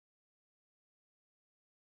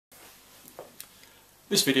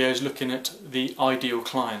This video is looking at the ideal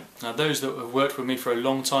client. Now, those that have worked with me for a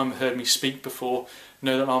long time, have heard me speak before,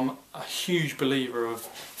 know that I'm a huge believer of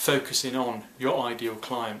focusing on your ideal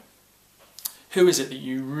client. Who is it that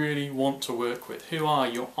you really want to work with? Who are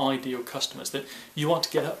your ideal customers that you want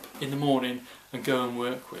to get up in the morning and go and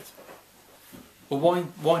work with? Well,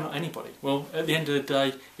 why not anybody? Well, at the end of the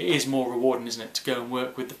day, it is more rewarding, isn't it, to go and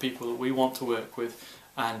work with the people that we want to work with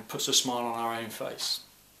and puts a smile on our own face.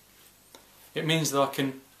 It means that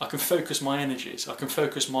I can focus my energies, I can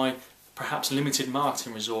focus my perhaps limited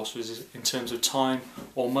marketing resources in terms of time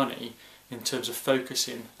or money, in terms of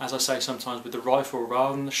focusing, as I say sometimes, with the rifle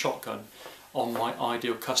rather than the shotgun, on my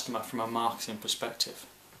ideal customer from a marketing perspective.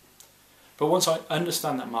 But once I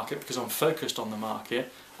understand that market, because I'm focused on the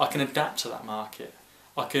market, I can adapt to that market.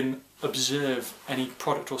 I can observe any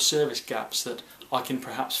product or service gaps that I can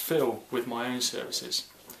perhaps fill with my own services.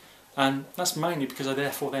 And that's mainly because I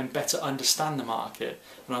therefore then better understand the market,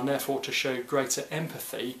 and I'm therefore to show greater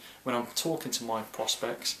empathy when I'm talking to my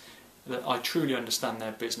prospects, that I truly understand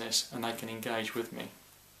their business and they can engage with me.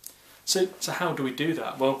 So how do we do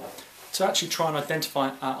that? Well, to actually try and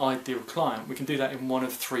identify our ideal client, we can do that in one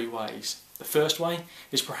of three ways. The first way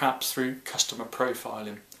is perhaps through customer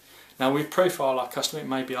profiling. Now, we profile our customer, it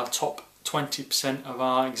may be our top 20% of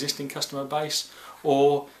our existing customer base,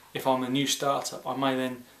 or if I'm a new startup, I may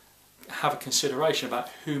then have a consideration about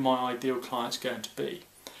who my ideal client's going to be.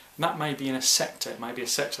 And that may be in a sector, it may be a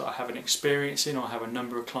sector that I have an experience in or I have a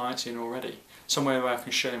number of clients in already, somewhere where I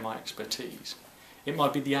can show my expertise. It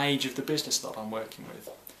might be the age of the business that I'm working with.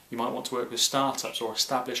 You might want to work with startups or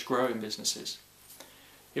established growing businesses.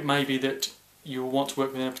 It may be that you want to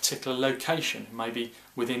work within a particular location, maybe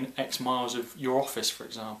within X miles of your office, for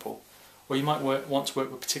example. Or you might want to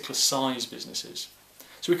work with particular size businesses.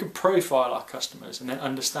 So we can profile our customers and then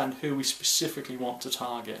understand who we specifically want to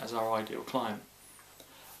target as our ideal client.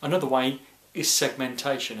 Another way is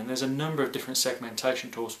segmentation, and there's a number of different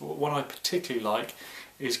segmentation tools, but one I particularly like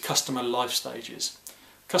is customer life stages.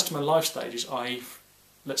 Customer life stages, i.e.,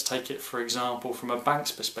 let's take it for example from a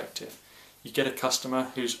bank's perspective. You get a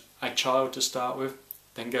customer who's a child to start with,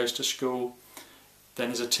 then goes to school,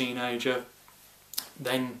 then is a teenager,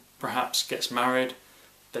 then perhaps gets married,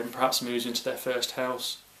 then perhaps moves into their first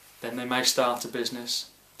house, then they may start a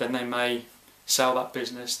business, then they may sell that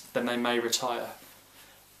business, then they may retire.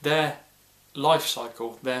 Their life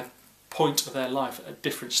cycle, their point of their life at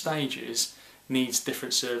different stages needs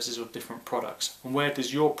different services or different products. And where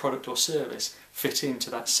does your product or service fit into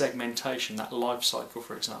that segmentation, that life cycle,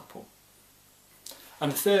 for example? And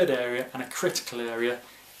the third area, and a critical area,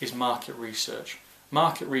 is market research.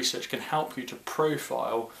 Market research can help you to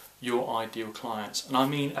profile your ideal clients, and I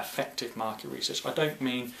mean effective market research. I don't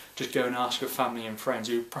mean just go and ask your family and friends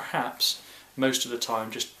who perhaps most of the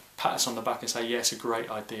time just pat us on the back and say, yes, a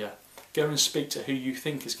great idea. Go and speak to who you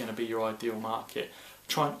think is going to be your ideal market.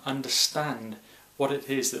 Try and understand what it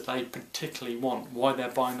is that they particularly want, why they're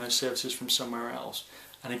buying those services from somewhere else.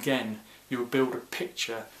 And again, you will build a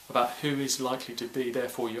picture about who is likely to be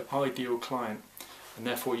therefore your ideal client, and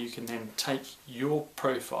therefore you can then take your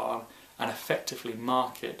profile and effectively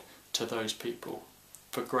market to those people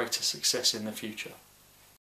for greater success in the future.